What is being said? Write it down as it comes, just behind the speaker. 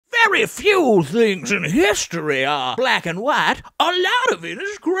very few things in history are black and white. A lot of it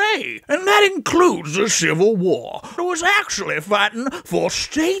is gray, and that includes the Civil War. It was actually fighting for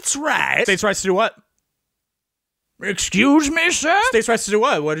states' rights. States' rights to do what? Excuse me, sir? States' rights to do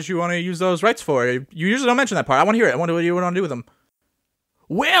what? What did you want to use those rights for? You usually don't mention that part. I want to hear it. I wonder what you want to do with them.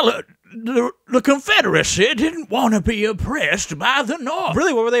 Well, the Confederacy didn't want to be oppressed by the North.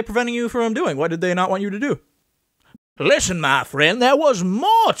 Really? What were they preventing you from doing? What did they not want you to do? Listen, my friend, there was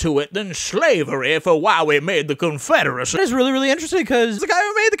more to it than slavery for why we made the Confederacy. That is really, really interesting, because the guy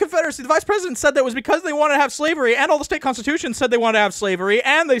who made the Confederacy, the vice president, said that was because they wanted to have slavery, and all the state constitutions said they wanted to have slavery,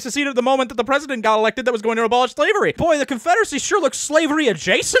 and they seceded the moment that the president got elected that was going to abolish slavery. Boy, the Confederacy sure looks slavery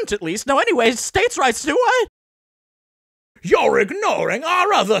adjacent, at least. Now, anyways, states' rights do what? You're ignoring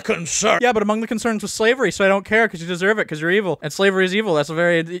our other concern. Yeah, but among the concerns was slavery, so I don't care, because you deserve it, because you're evil. And slavery is evil. That's a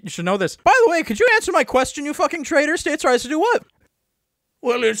very... You should know this. By the way, could you answer my question, you fucking traitor? States' rights to do what?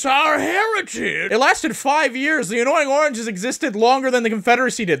 Well, it's our heritage. It lasted 5 years. The Annoying Orange has existed longer than the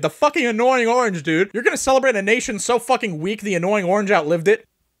Confederacy did. The fucking Annoying Orange, dude. You're gonna celebrate a nation so fucking weak the Annoying Orange outlived it?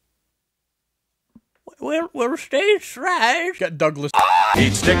 Well, states' rights. Got Douglas.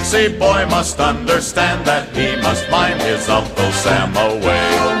 Each Dixie boy must understand that he must mind his Uncle Sam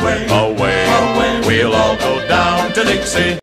away, away, away. We'll all go down to Dixie.